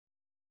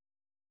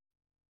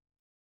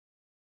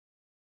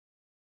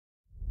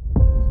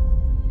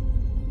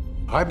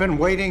I've been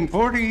waiting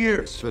 40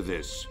 years for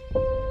this.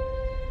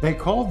 They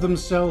called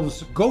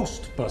themselves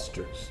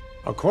Ghostbusters.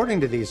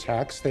 According to these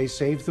hacks, they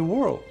saved the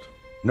world.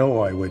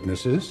 No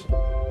eyewitnesses.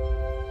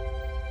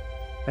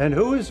 And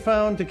who is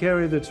found to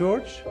carry the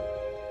torch?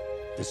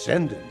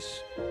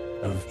 Descendants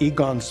of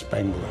Egon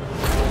Spengler.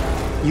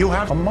 You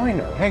have a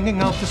miner hanging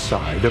out the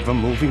side of a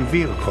moving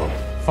vehicle,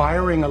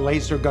 firing a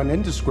laser gun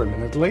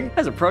indiscriminately.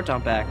 Has a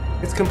proton pack.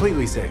 It's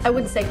completely safe. I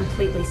wouldn't say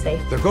completely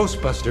safe. The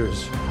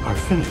Ghostbusters are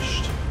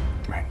finished.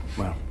 Right,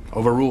 well,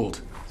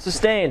 overruled.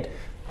 Sustained.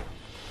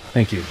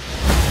 Thank you.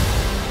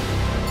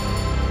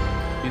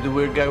 You the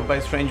weird guy who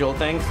buys strange old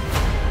things?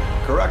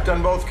 Correct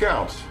on both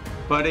counts.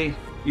 Buddy,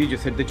 you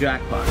just hit the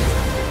jackpot.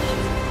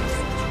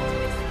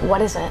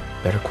 What is it?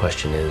 Better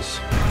question is,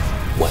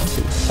 what's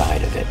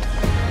inside of it?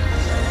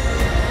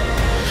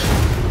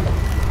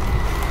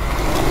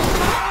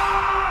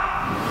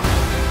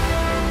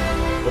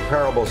 The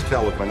parables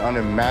tell of an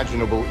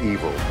unimaginable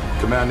evil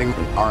commanding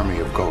an army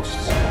of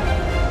ghosts.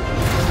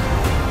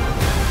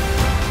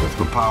 With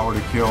the power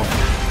to kill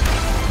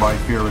by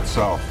fear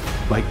itself.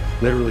 Like,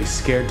 literally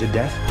scared to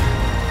death?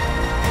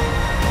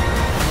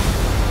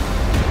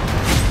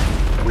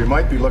 We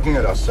might be looking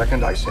at a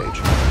second ice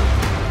age.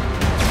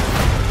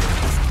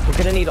 We're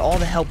gonna need all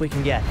the help we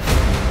can get.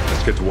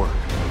 Let's get to work.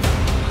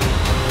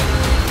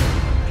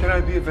 Can I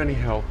be of any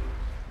help?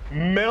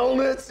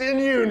 Melnitz in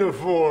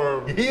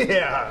uniform.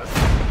 Yes.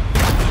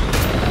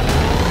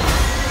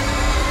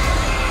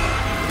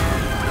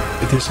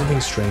 If there's something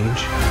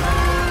strange,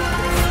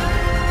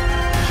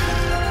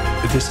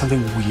 if there's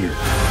something weird,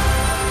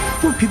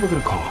 who are people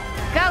gonna call?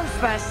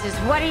 Ghostbusters,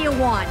 what do you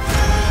want?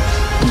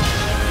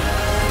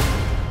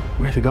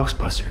 We're the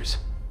Ghostbusters.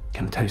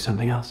 Can I tell you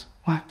something else?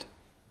 What?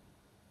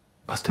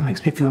 Buster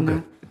makes me feel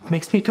good. It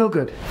makes me feel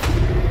good.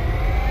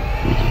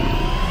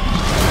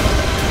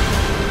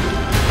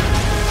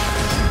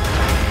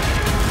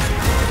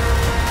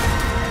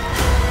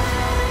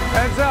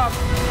 Heads up.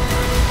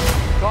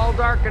 It's all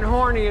dark and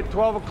horny at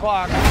 12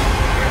 o'clock.